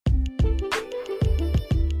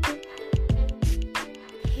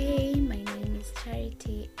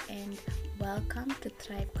Welcome to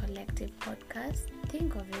Thrive Collective Podcast.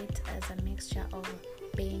 Think of it as a mixture of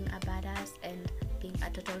being a badass and being a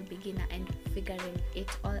total beginner and figuring it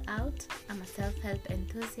all out. I'm a self-help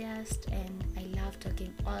enthusiast and I love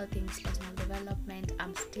talking all things personal development.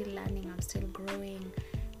 I'm still learning, I'm still growing,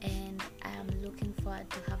 and I am looking forward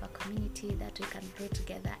to have a community that we can grow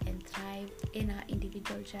together and thrive in our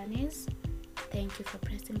individual journeys. Thank you for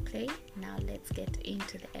pressing play. Now let's get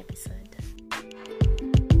into the episode.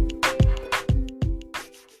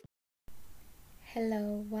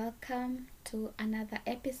 Hello, welcome to another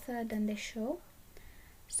episode on the show.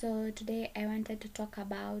 So today I wanted to talk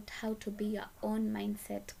about how to be your own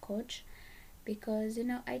mindset coach because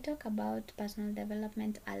I talk about personal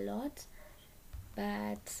development a lot,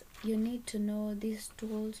 but you need to know these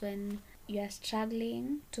tools when you are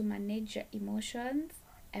struggling to manage your emotions.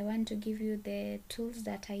 I want to give you the tools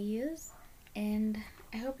that I use and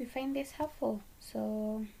I hope you find this helpful.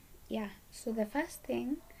 So the first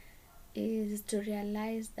thing is to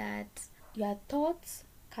realize that your thoughts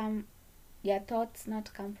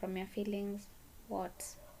not come from your feelings.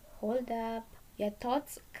 Hold up. Your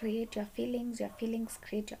thoughts create your feelings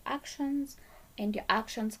create your actions, and your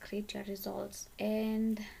actions create your results.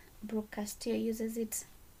 And Brooke Castillo uses it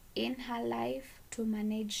in her life to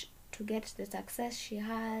get the success she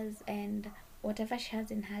has, and whatever she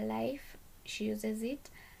has in her life, she uses it.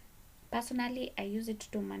 Personally, I use it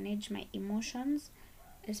to manage my emotions,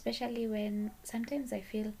 especially when sometimes I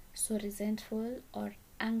feel so resentful or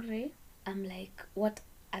angry. I'm like, what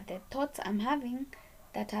are the thoughts I'm having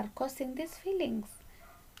that are causing these feelings?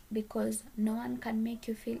 Because no one can make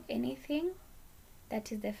you feel anything.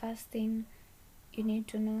 That is the first thing you need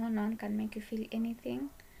to know. No one can make you feel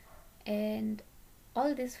anything. And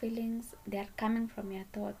all these feelings, they are coming from your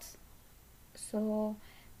thoughts. So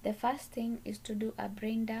the first thing is to do a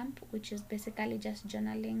brain dump, which is basically just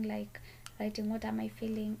journaling, like writing, what am I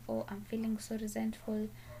feeling? Oh, I'm feeling so resentful.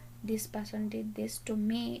 This person did this to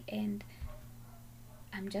me and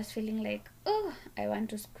I'm just feeling like, oh, I want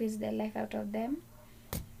to squeeze the life out of them.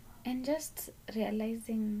 And just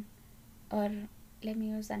realizing, or let me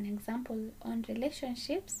use an example on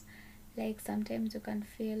relationships. Like sometimes you can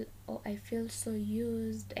feel, oh, I feel so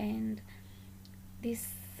used and this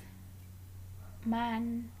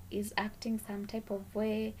man is acting some type of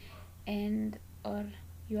way, and or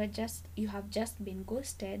you have just been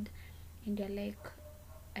ghosted and you're like,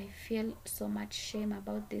 I feel so much shame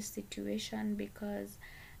about this situation because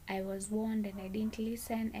I was warned and I didn't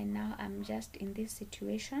listen, and now I'm just in this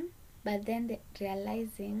situation. But then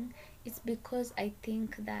realizing it's because I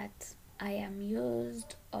think that I am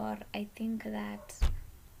used, or I think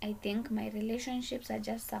my relationships are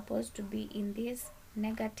just supposed to be in this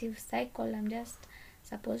negative cycle. I'm just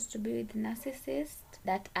supposed to be with narcissists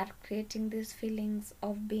that are creating these feelings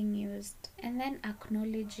of being used. And then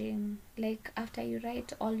acknowledging, like after you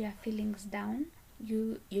write all your feelings down,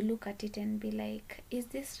 you look at it and be like, is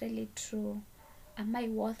this really true? Am I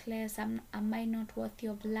worthless? Am I not worthy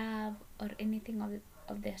of love or anything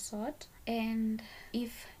of the sort? And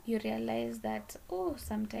if you realize that, oh,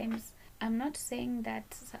 sometimes, I'm not saying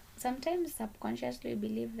that sometimes subconsciously we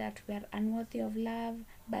believe that we are unworthy of love,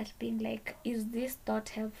 but being like, is this thought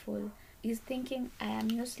helpful? Is thinking I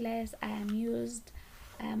am useless, I am used,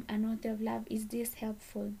 I am unworthy of love, is this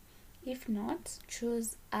helpful? If not,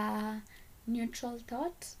 choose a neutral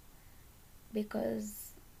thought,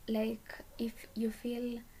 because like if you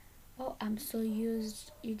feel, oh, I'm so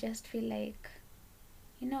used, you just feel like,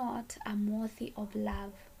 you know what, I'm worthy of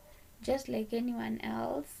love just like anyone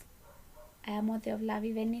else. I am worthy of love.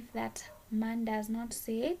 Even if that man does not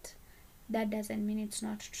say it, that doesn't mean it's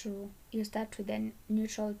not true. You start with a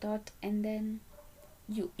neutral thought, and then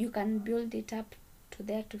you can build it up to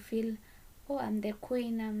there to feel, oh, I'm the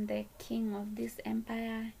queen, I'm the king of this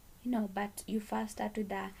empire, but you first start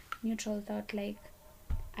with a neutral thought, like,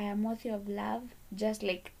 I am worthy of love just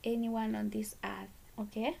like anyone on this earth.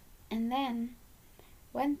 Okay? And then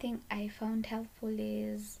one thing I found helpful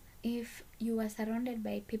is, if you are surrounded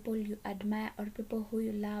by people you admire or people who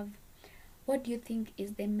you love, what do you think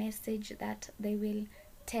is the message that they will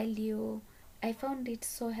tell you? I found it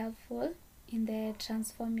so helpful in the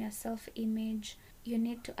Transform Your Self-Image. You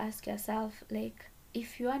need to ask yourself, like,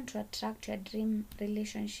 if you want to attract your dream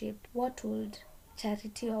relationship, what would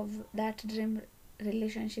Charity of that dream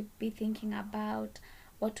relationship be thinking about?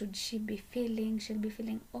 What would she be feeling? She'll be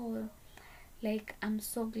feeling, oh, like, I'm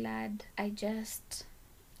so glad I just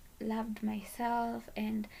loved myself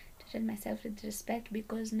and treated myself with respect,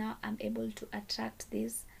 because now I'm able to attract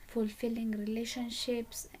these fulfilling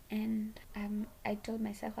relationships. And I told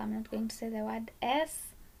myself I'm not going to say the word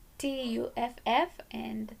STUFF,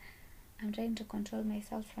 and I'm trying to control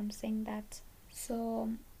myself from saying that.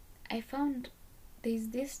 So I found there's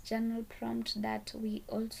this journal prompt that we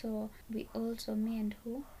also me and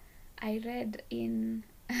who I read in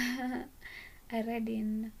I read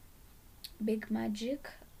in Big Magic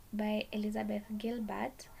by Elizabeth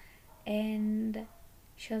Gilbert, and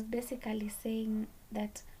she was basically saying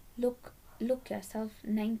that look yourself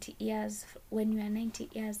 90 years, when you are 90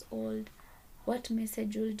 years old, what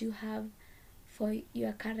message would you have for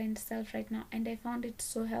your current self right now? And I found it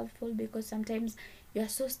so helpful, because sometimes you are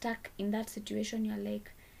so stuck in that situation, you're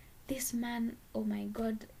like, this man, oh my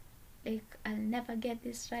god, like I'll never get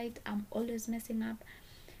this right, I'm always messing up.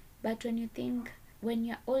 But when you think, when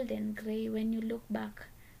you're old and gray, when you look back,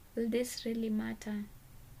 will this really matter?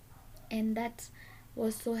 And that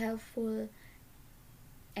was so helpful,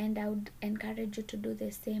 and I would encourage you to do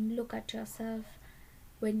the same. Look at yourself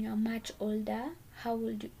when you're much older. How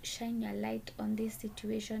would you shine your light on this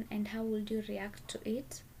situation, and how would you react to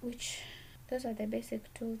it? Which, those are the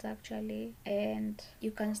basic tools actually, and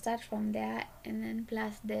you can start from there, and then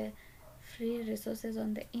plus the free resources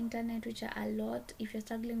on the internet, which are a lot. If you're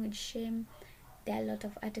struggling with shame, there are a lot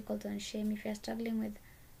of articles on shame. If you're struggling with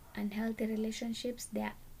unhealthy relationships,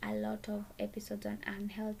 there are a lot of episodes on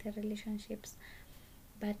unhealthy relationships.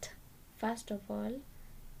 But first of all,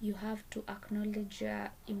 you have to acknowledge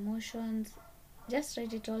your emotions. Just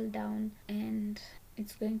write it all down, and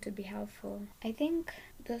it's going to be helpful. I think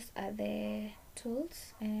those are the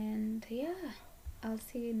tools, and yeah, I'll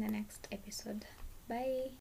see you in the next episode. Bye.